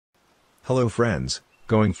Hello friends,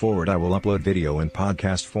 going forward I will upload video in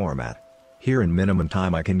podcast format. Here in minimum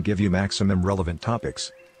time I can give you maximum relevant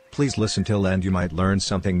topics. Please listen till end, you might learn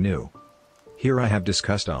something new. Here I have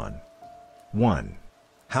discussed on 1.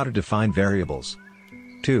 How to define variables.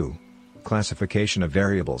 2. Classification of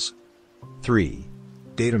variables. 3.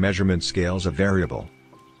 Data measurement scales of variable.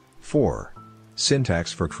 4.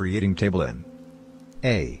 Syntax for creating table in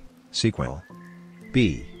A. SQL,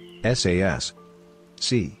 B. SAS,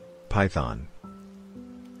 C. Python.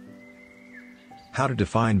 How to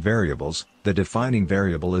define variables. The defining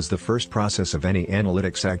variable is the first process of any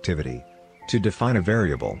analytics activity. To define a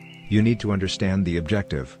variable, you need to understand the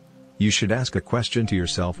objective. You should ask a question to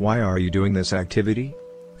yourself: why are you doing this activity?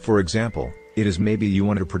 For example, it is maybe you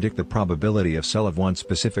want to predict the probability of sale of one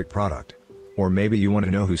specific product. Or maybe you want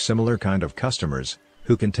to know who similar kind of customers,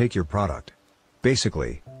 who can take your product.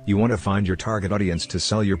 Basically, you want to find your target audience to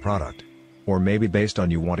sell your product. Or maybe based on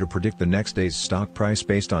you want to predict the next day's stock price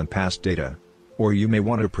based on past data. Or you may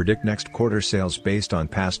want to predict next quarter sales based on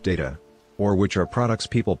past data. Or which are products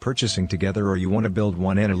people purchasing together, or you want to build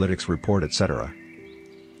one analytics report, etc.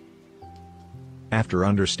 After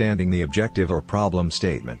understanding the objective or problem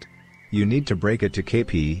statement, you need to break it to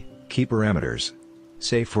key parameters.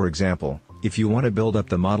 Say for example, if you want to build up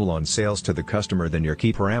the model on sales to the customer, then your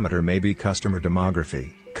key parameter may be customer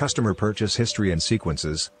demography, customer purchase history and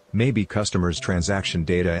sequences, maybe customers transaction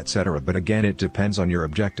data, etc. But again, it depends on your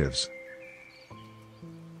objectives.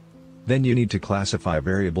 Then you need to classify a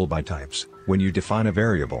variable by types. When you define a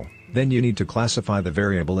variable, then you need to classify the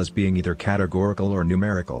variable as being either categorical or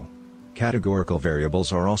numerical. Categorical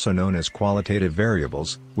variables are also known as qualitative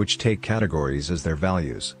variables, which take categories as their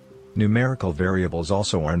values. Numerical variables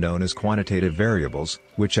also are known as quantitative variables,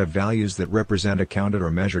 which have values that represent a counted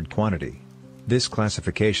or measured quantity. This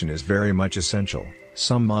classification is very much essential.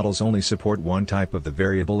 Some models only support one type of the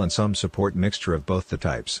variable and some support mixture of both the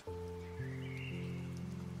types.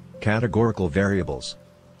 Categorical variables.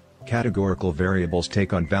 Categorical variables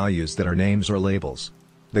take on values that are names or labels.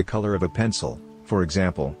 The color of a pencil, for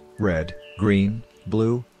example, red, green,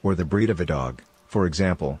 blue, or the breed of a dog, for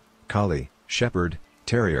example, collie, shepherd,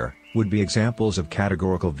 terrier, would be examples of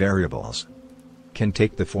categorical variables. Can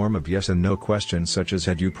take the form of yes and no questions such as: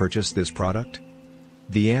 had you purchased this product?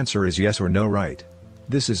 The answer is yes or no, right?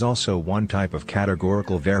 This is also one type of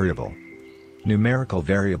categorical variable. Numerical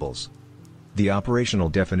variables. The operational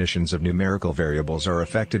definitions of numerical variables are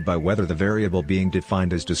affected by whether the variable being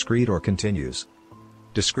defined is discrete or continuous.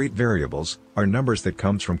 Discrete variables are numbers that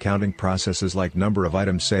comes from counting processes like number of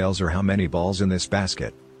items sales or how many balls in this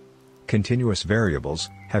basket. Continuous variables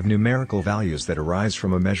have numerical values that arise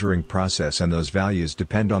from a measuring process, and those values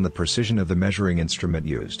depend on the precision of the measuring instrument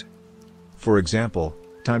used. For example,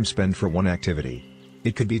 time spent for one activity.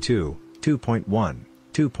 It could be 2, 2.1,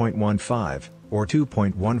 2.15, or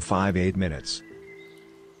 2.158 minutes.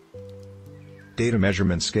 Data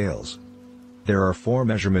measurement scales. There are 4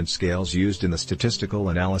 measurement scales used in the statistical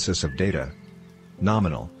analysis of data: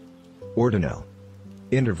 nominal, ordinal,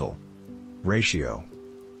 interval, ratio.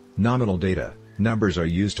 Nominal data, numbers are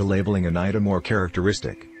used to labeling an item or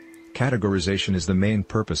characteristic. Categorization is the main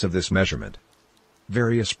purpose of this measurement.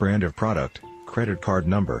 Various brand of product, credit card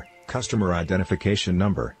number, customer identification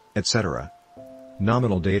number, etc.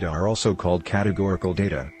 Nominal data are also called categorical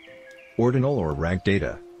data. Ordinal or rank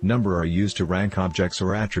data, number, are used to rank objects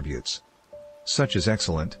or attributes, such as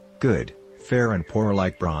excellent, good, fair and poor,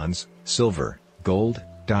 like bronze, silver, gold,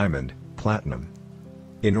 diamond, platinum.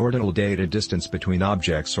 In ordinal data, distance between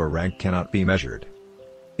objects or rank cannot be measured.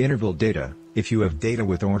 Interval data, if you have data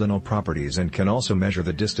with ordinal properties and can also measure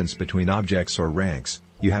the distance between objects or ranks,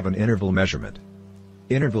 you have an interval measurement.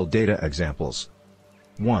 Interval data examples: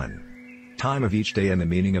 1. Time of each day and the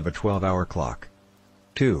meaning of a 12-hour clock.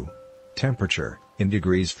 2. Temperature, in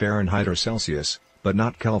degrees Fahrenheit or Celsius, but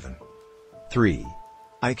not Kelvin. 3.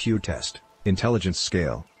 IQ test, intelligence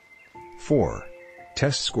scale. 4.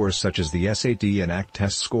 Test scores such as the SAT and ACT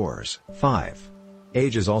test scores. 5.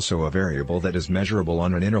 Age is also a variable that is measurable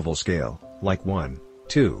on an interval scale, like 1,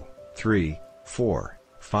 2, 3, 4,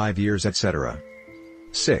 5 years, etc.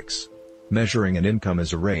 6. Measuring an income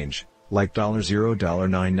is a range, like $0,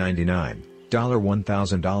 $9.99, $1,000,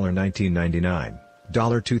 $19.99,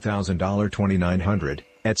 $2,000, $2,900,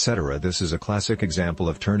 etc. This is a classic example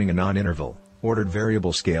of turning a non-interval, ordered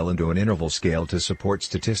variable scale into an interval scale to support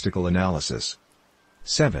statistical analysis.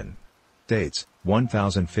 7. Dates: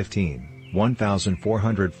 1015,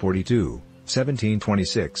 1442,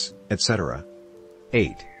 1726, etc.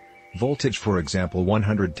 8. Voltage, for example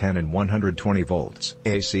 110 and 120 volts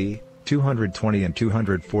AC, 220 and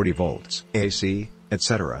 240 volts AC,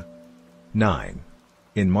 etc. 9.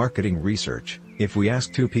 In marketing research, if we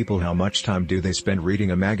ask two people how much time do they spend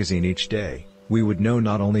reading a magazine each day, we would know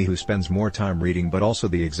not only who spends more time reading but also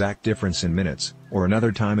the exact difference in minutes, or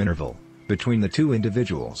another time interval, between the two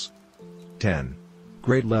individuals. 10.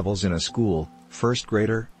 Grade levels in a school: first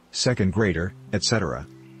grader, second grader, etc.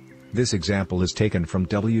 This example is taken from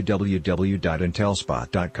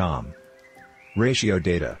www.intelspot.com. Ratio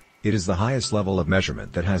data: it is the highest level of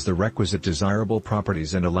measurement that has the requisite desirable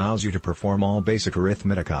properties and allows you to perform all basic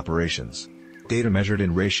arithmetic operations. Data measured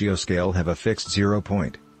in ratio scale have a fixed 0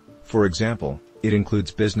 point. For example, it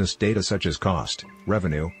includes business data such as cost,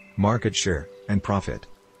 revenue, market share, and profit.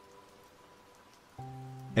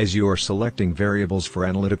 As you are selecting variables for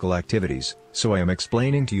analytical activities, so I am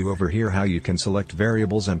explaining to you over here how you can select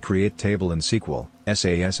variables and create table in SQL,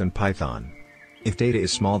 SAS and Python. If data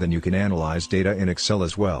is small, then you can analyze data in Excel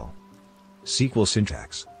as well. SQL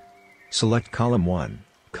Syntax. Select column 1,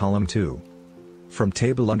 column 2. From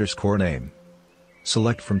table_name.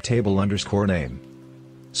 Select from table_name.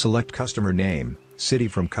 Select customer name, city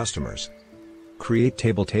from customers. Create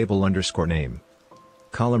table_name.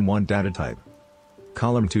 Column 1 data type.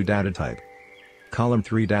 Column 2 data type. Column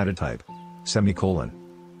 3 data type, semicolon.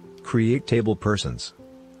 Create table persons.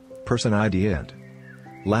 Person ID and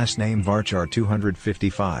last name varchar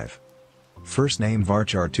 255. First name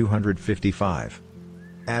varchar 255.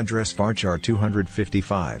 Address varchar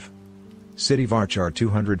 255. City varchar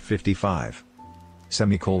 255.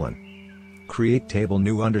 Semicolon. Create table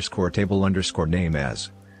new table name as.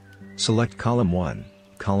 Select column 1,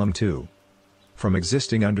 column 2. From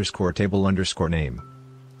existing table name.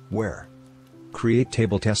 Where? Create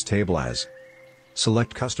table test table as.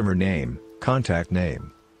 Select customer name, contact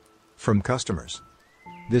name. From customers.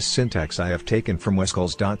 This syntax I have taken from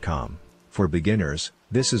weschols.com. For beginners,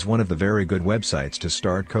 this is one of the very good websites to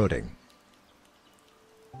start coding.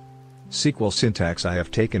 SQL syntax I have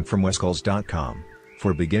taken from weschols.com.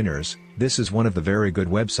 For beginners, this is one of the very good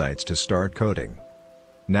websites to start coding.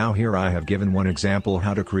 Now here I have given one example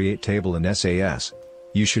how to create table in SAS.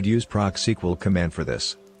 You should use proc SQL command for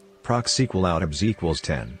this. Proc SQL outobs equals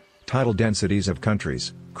 10, title densities of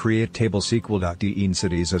countries, create table SQL.de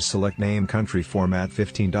cities as select name country format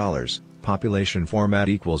 $15, population format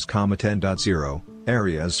equals 10.0,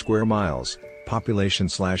 area as square miles,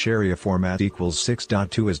 population/area format equals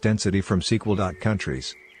 6.2 as density from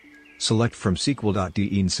SQL.countries. Select from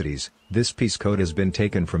SQL.de cities. This piece code has been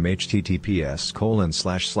taken from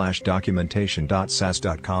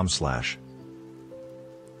https://documentation.sas.com/.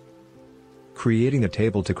 Creating a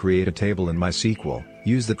table. To create a table in MySQL,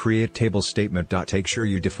 use the create table statement. Take sure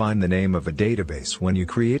you define the name of a database when you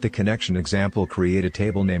create the connection. Example: create a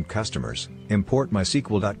table named customers, import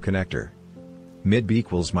MySQL.connector. Midb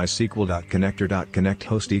equals MySQL.connector.connect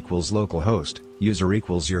host equals localhost, user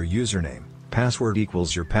equals your username, password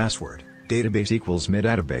equals your password, database equals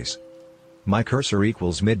mid-database. MyCursor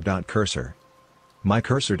equals mid.cursor.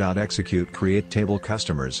 MyCursor.execute create table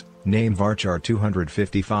customers, name varchar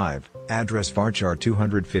 255, address varchar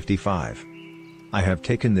 255. I have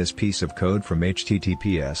taken this piece of code from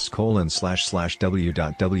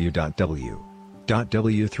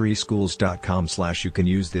https://w.w.w.w3schools.com/ You can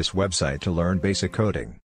use this website to learn basic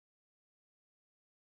coding.